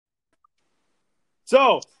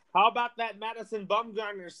So, how about that Madison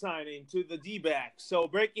Bumgarner signing to the Dbacks? So,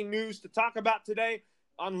 breaking news to talk about today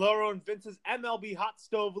on Loro and Vince's MLB Hot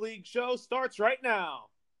Stove League show starts right now.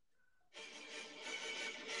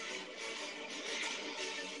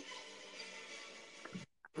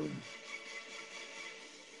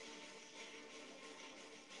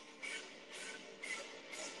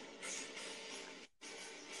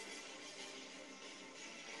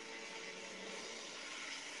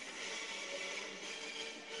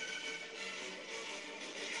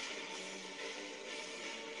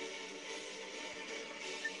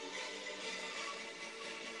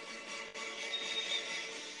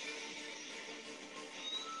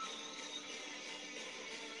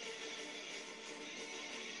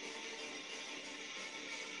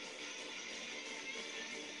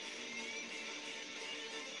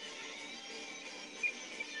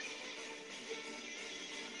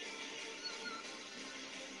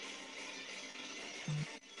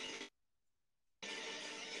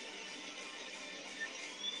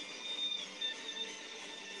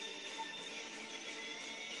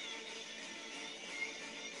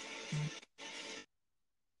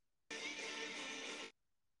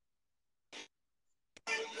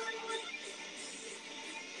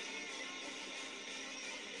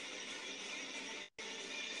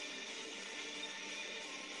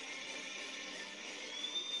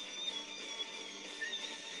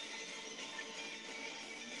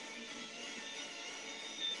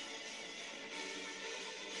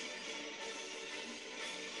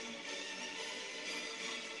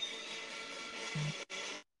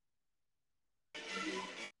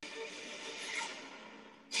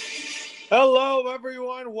 Hello,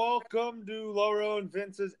 everyone. Welcome to Loro and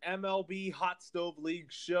Vince's MLB Hot Stove League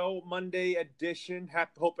show, Monday edition.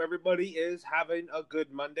 Hope everybody is having a good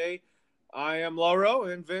Monday. I am Loro,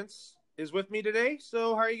 and Vince is with me today.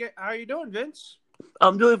 So, how are you doing, Vince?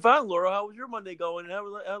 I'm doing fine, Loro. How was your Monday going?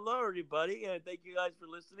 Hello, everybody, and thank you guys for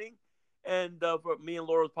listening, and for me and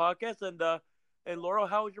Loro's podcast. And Loro,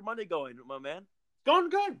 how was your Monday going, my man? It's going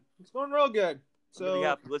good. It's going real good. I'm really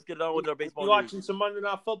happy. Let's get on with our baseball. We're watching some Monday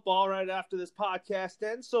Night Football right after this podcast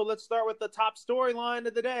ends. So let's start with the top storyline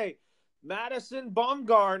of the day. Madison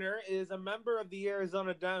Bumgarner is a member of the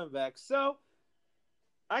Arizona Dbacks. So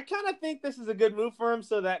I kind of think this is a good move for him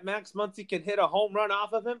so that Max Muncy can hit a home run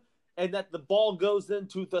off of him and that the ball goes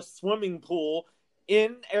into the swimming pool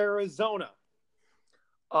in Arizona.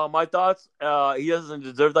 My thoughts, he doesn't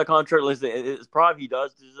deserve that contract. Listen, it's probably he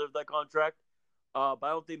does deserve that contract. But I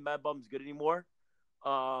don't think Mad Bum's good anymore.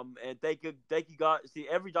 And thank you, God. See,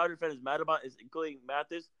 every Dodger fan is mad about it, including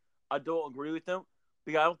Mathis. I don't agree with him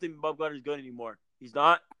because I don't think Bumgarner is good anymore. He's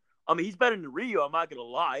not. I mean, he's better than Rio. I'm not gonna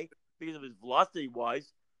lie because of his velocity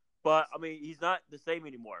wise, but I mean, he's not the same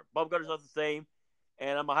anymore. Bumgarner's not the same,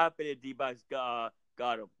 and I'm happy that Dbacks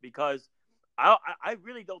got him because I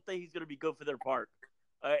really don't think he's gonna be good for their park.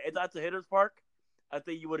 And that's a hitter's park. I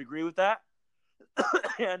think you would agree with that.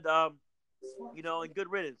 And and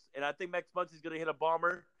good riddance. And I think Max Muncy's going to hit a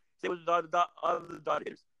bomber. Same with the other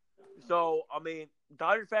Dodgers. So, I mean,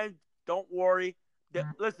 Dodger fans, don't worry.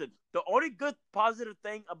 Listen, the only good positive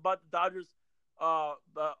thing about the Dodgers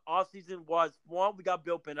the offseason was, one, we got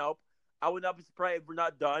Bill Pennell. I would not be surprised if we're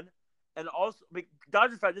not done. And also,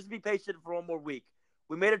 Dodger fans, just be patient for one more week.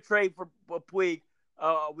 We made a trade for Puig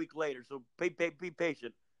a week later, so be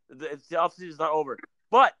patient. The offseason is not over.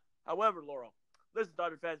 But, however, Laurel, listen,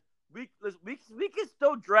 Dodger fans, we can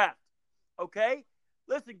still draft, okay?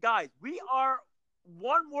 Listen, guys, we are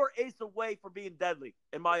one more ace away from being deadly,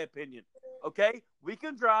 in my opinion, okay? We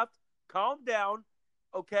can draft. Calm down,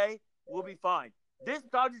 okay? We'll be fine. This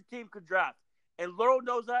Dodgers team can draft, and Loro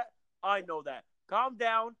knows that. I know that. Calm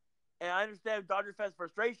down, and I understand Dodger fans'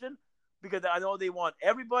 frustration because I know they want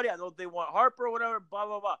everybody. I know they want Harper or whatever, blah,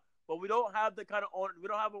 blah, blah. But we don't have the kind of owner. We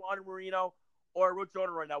don't have an Ronnie Marino or a rich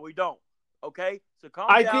owner right now. We don't. Okay, so calm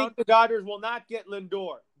down. I think the Dodgers will not get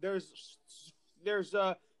Lindor. There's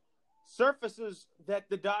surfaces that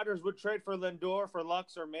the Dodgers would trade for Lindor, for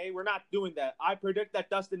Lux, or May. We're not doing that. I predict that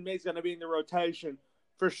Dustin May's going to be in the rotation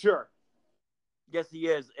for sure. Yes, he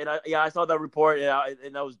is. And I saw that report,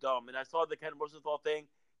 and that was dumb. And I saw the Ken Rosenthal thing.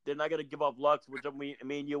 They're not going to give up Lux, which me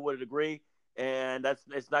and you would agree, and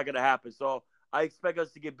it's not going to happen. So I expect us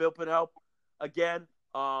to get Bill Pennell again,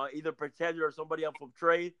 either Pretender or somebody else from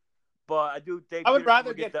trade. But I do think I would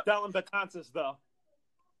rather get Dellin Betances, though.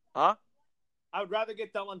 Huh? I would rather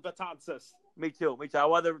get Dellin Betances. Me too. I'd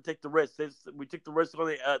rather take the risk. Since we took the risk on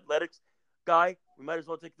the Athletics guy, we might as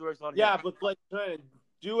well take the risk on him. Yeah, but Blake,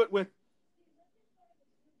 do it with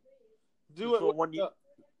a 1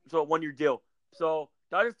 year deal. So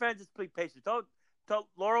Dodgers fans, just be patient. Tell tell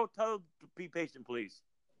Loro, tell him to be patient, please.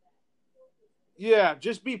 Yeah,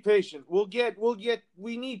 just be patient.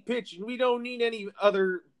 We need pitching. We don't need any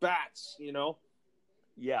other bats,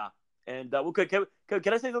 Yeah, and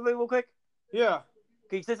can I say something real quick? Yeah.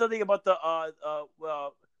 Can you say something about the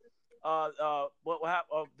what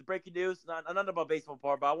happened? The breaking news, not about baseball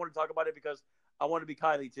part, but I want to talk about it because I want to be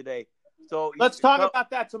kindly today. So Let's talk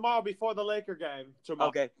about that tomorrow before the Laker game tomorrow.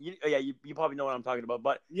 Okay, you probably know what I'm talking about,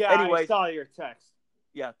 but yeah, anyways, I saw your text.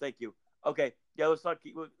 Yeah, thank you. Okay, yeah, let's talk.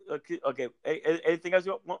 Okay, anything else?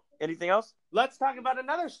 Anything else? Let's talk about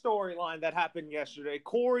another storyline that happened yesterday.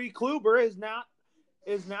 Corey Kluber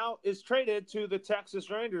is traded to the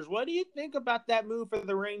Texas Rangers. What do you think about that move for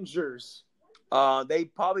the Rangers? They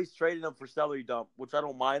probably traded him for salary dump, which I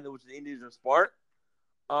don't mind. Which the Indians are smart.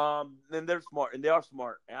 And they're smart, and they are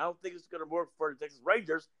smart. And I don't think it's going to work for the Texas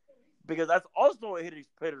Rangers because that's also a hitter's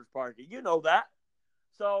park. You know that.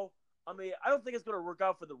 So, I mean, I don't think it's going to work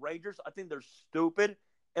out for the Rangers. I think they're stupid,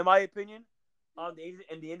 in my opinion. And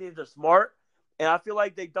the Indians are smart, and I feel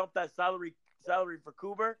like they dumped that salary for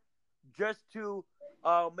Kluber just to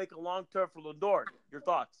make a long term for Lindor. Your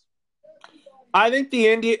thoughts? I think the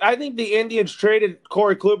Indians traded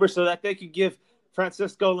Corey Kluber so that they could give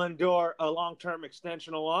Francisco Lindor a long-term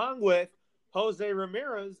extension along with Jose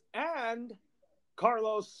Ramirez and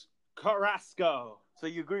Carlos Carrasco. So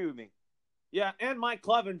you agree with me? Yeah, and Mike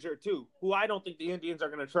Clevenger too, who I don't think the Indians are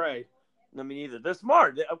going to trade. No, me neither. They're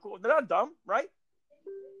smart. They're not dumb, right?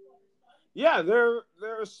 Yeah, they're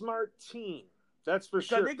a smart team. That's for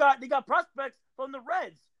sure. They got prospects from the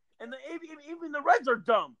Reds, and even the Reds are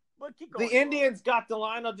dumb. But keep going. The Indians got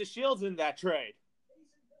Delino DeShields in that trade.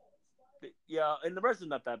 Yeah, and the Reds are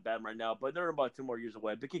not that bad right now, but they're about 2 more years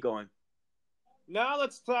away. But keep going. Now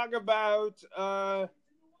let's talk about. Do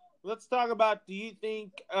you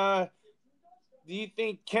think Kenta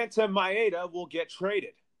Maeda will get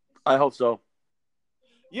traded? I hope so.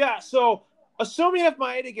 Yeah. So, assuming if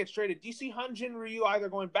Maeda gets traded, do you see Hyun-Jin Ryu either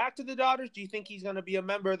going back to the Dodgers? Do you think he's going to be a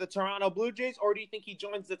member of the Toronto Blue Jays, or do you think he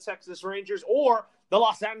joins the Texas Rangers or the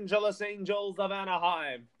Los Angeles Angels of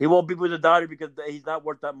Anaheim? He won't be with the Dodgers because he's not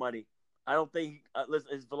worth that money. I don't think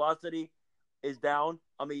listen, his velocity is down.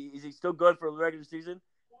 I mean, is he still good for the regular season?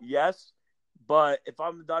 Yes. But if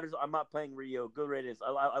I'm the Dodgers, I'm not playing Ryu. Good riddance.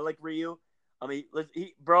 I like Ryu. I mean,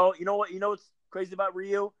 bro, you know what? You know what's crazy about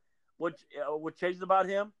Ryu? What changes about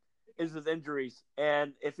him is his injuries.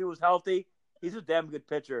 And if he was healthy, he's a damn good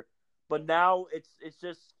pitcher. But now it's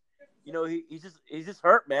just, he's just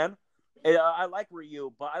hurt, man. And, I like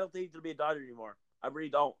Ryu, but I don't think he's gonna be a Dodger anymore. I really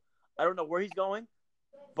don't. I don't know where he's going,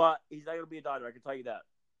 but he's not gonna be a Dodger. I can tell you that.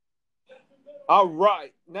 All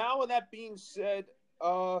right. Now with that being said,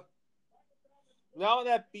 do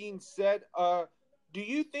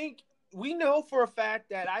you think we know for a fact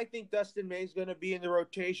that I think Dustin May is going to be in the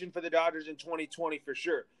rotation for the Dodgers in 2020 for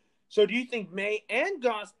sure. So do you think May and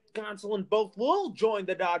Gonsolin both will join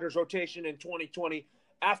the Dodgers rotation in 2020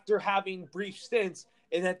 after having brief stints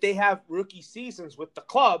and that they have rookie seasons with the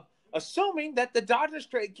club, assuming that the Dodgers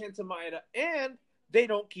trade Kenta Maeda and they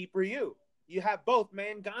don't keep Ryu? You have both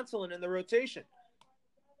May and Gonsolin in the rotation.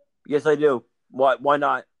 Yes, I do. Why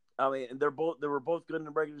not? I mean, they were both good in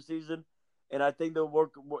the regular season, and I think they'll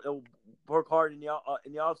work hard in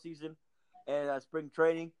the off season and spring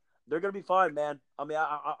training. They're gonna be fine, man. I mean,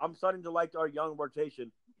 I'm starting to like our young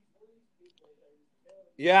rotation.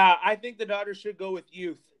 Yeah, I think the Dodgers should go with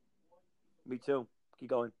youth. Me too. Keep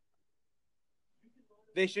going.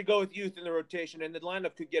 They should go with youth in the rotation, and the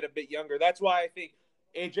lineup could get a bit younger. That's why I think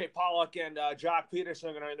A.J. Pollock and Jock Peterson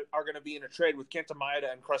are going to be in a trade with Kenta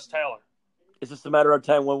Maeda and Chris Taylor. It's just a matter of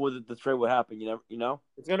time when the trade will happen. You know.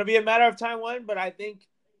 It's going to be a matter of time when, but I think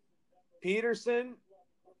Peterson,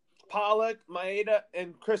 Pollock, Maeda,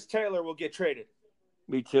 and Chris Taylor will get traded.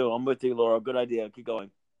 Me too. I'm with you, Laura. Good idea. Keep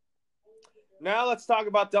going. Now let's talk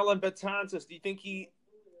about Dylan Betances. Do you think he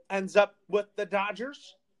ends up with the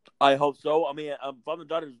Dodgers? I hope so. I mean, if I'm the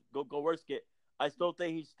Dodgers, go risk it. I still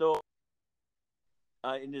think he's still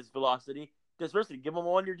in his velocity. Just risk it. Give him a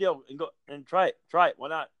 1-year deal and go and try it. Why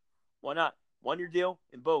not? 1-year deal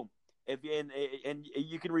and boom. And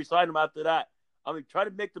you can re-sign him after that. I mean, try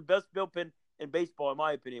to make the best bullpen in baseball, in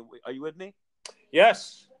my opinion. Are you with me?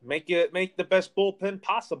 Yes. Make the best bullpen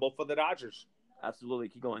possible for the Dodgers. Absolutely.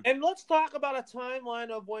 Keep going. And let's talk about a timeline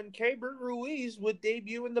of when Keibert Ruiz would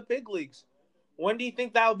debut in the big leagues. When do you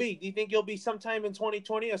think that'll be? Do you think he'll be sometime in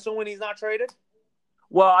 2020, assuming he's not traded?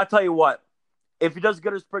 Well, I'll tell you what. If he does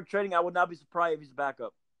good at spring training, I would not be surprised if he's a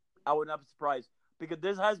backup. I would not be surprised. Because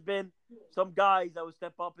there has been some guys that would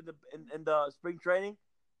step up in the spring training,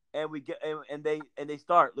 and they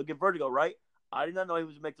start. Look at Vertigo, right? I did not know he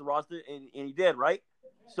was going to make the roster, and he did, right?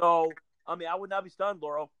 So, I mean, I would not be stunned,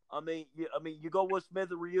 Loro. You go with Smith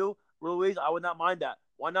or Ruiz, I would not mind that.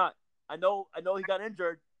 Why not? I know he got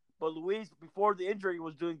injured, but Luis before the injury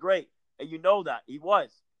was doing great, and you know that he was.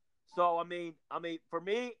 So for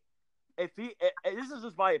me, if he, this is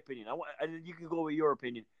just my opinion, and you can go with your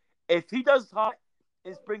opinion. If he does hot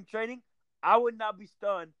in spring training, I would not be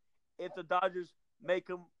stunned if the Dodgers make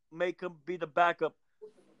him be the backup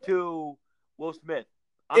to Will Smith.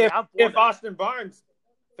 If Austin Barnes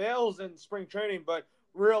fails in spring training, but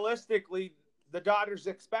realistically, the Dodgers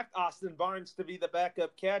expect Austin Barnes to be the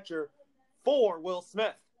backup catcher for Will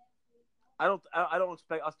Smith. I don't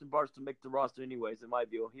expect Austin Barnes to make the roster anyways. In my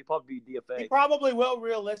view, he'll probably be DFA. He probably will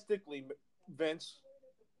realistically, Vince.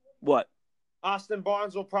 What? Austin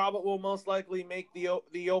Barnes will most likely make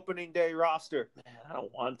the opening day roster. Man, I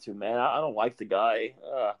don't want to, man. I don't like the guy.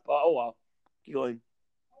 But oh well. Keep going.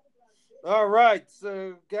 All right,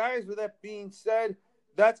 so guys, with that being said,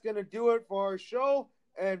 that's going to do it for our show,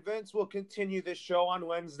 and Vince will continue this show on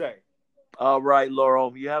Wednesday. All right,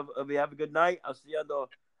 Loro. You have a good night. I'll see you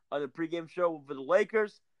on the pregame show for the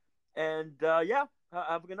Lakers. And, have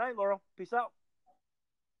a good night, Loro. Peace out.